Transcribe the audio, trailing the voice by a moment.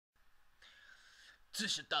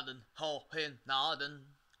zwischen deinen hohen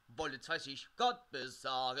Naden wollte zwei sich Gott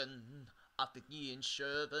besagen, auf die Knien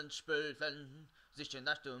schöben spülten, sich in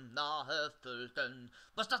der Stunde nahe füllten.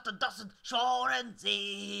 Was dachten das sind, schworen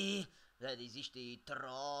sie, wer die sich die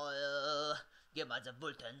Treue, gemeinsam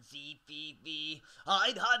wollten sie wie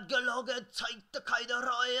ein Handgelogen zeigte keine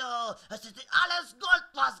Reue. Es ist nicht alles Gold,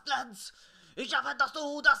 was glänzt. Ich hoffe, dass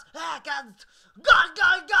du das erkennst. Gold,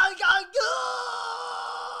 Gold, Gold, Gold,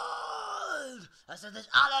 Gold. Es ist nicht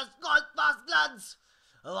alles Gold, was glänzt,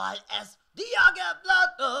 weil es dir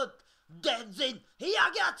geblendet, den Sinn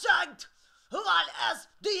hier geschenkt, weil es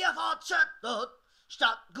dir fortschüttet,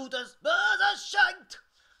 statt Gutes Böses schenkt.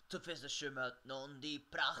 Zu Füße schimmert nun die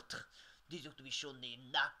Pracht, die sucht wie schon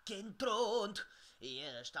den Nacken thront,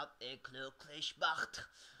 jede Stadt ihr glücklich macht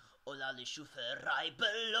und alle Schuferei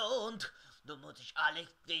belohnt. Du musst dich alle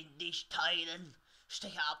wenig teilen,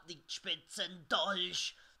 stech ab den spitzen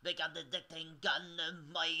Dolch, weg an den Deck den Ganne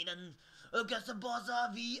meinen, Gästebosse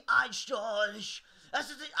wie ein Storch. Es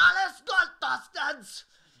ist nicht alles Gold, das glänzt.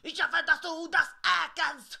 Ich hoffe, dass du das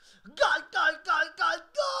erkennst. Gold, Gold, Gold, Gold,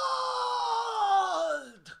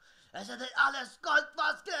 Gold. Es ist nicht alles Gold,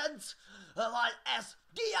 was glänzt, weil es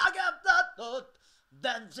dir geblendet,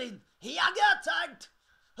 den Sinn hier gezeigt,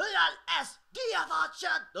 weil es dir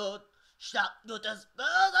fortschüttet, statt Gutes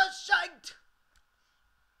Böses schenkt.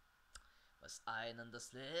 Was einen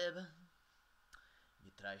das Leben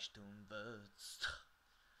mit Reichtum würzt,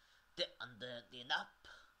 der andere hinab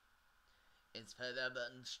ins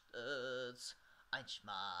Verderben stürzt, ein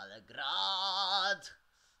schmaler Grat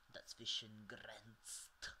dazwischen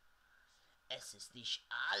grenzt. Es ist nicht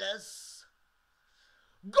alles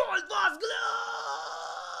Gold, was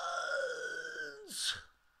glänzt.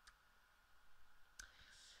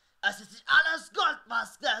 Es ist nicht alles Gold,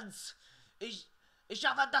 was glänzt. Ich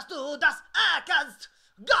hoffe, dass du das erkennst.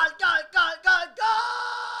 Gold, Gold, Gold, Gold,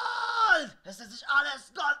 Gold. Es ist nicht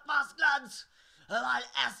alles Gold, was glänzt, weil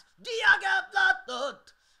es dir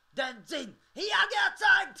geblendet, den Sinn hier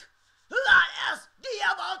gezeigt, weil es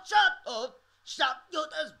dir fortschüttet, statt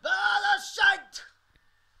Gutes Böses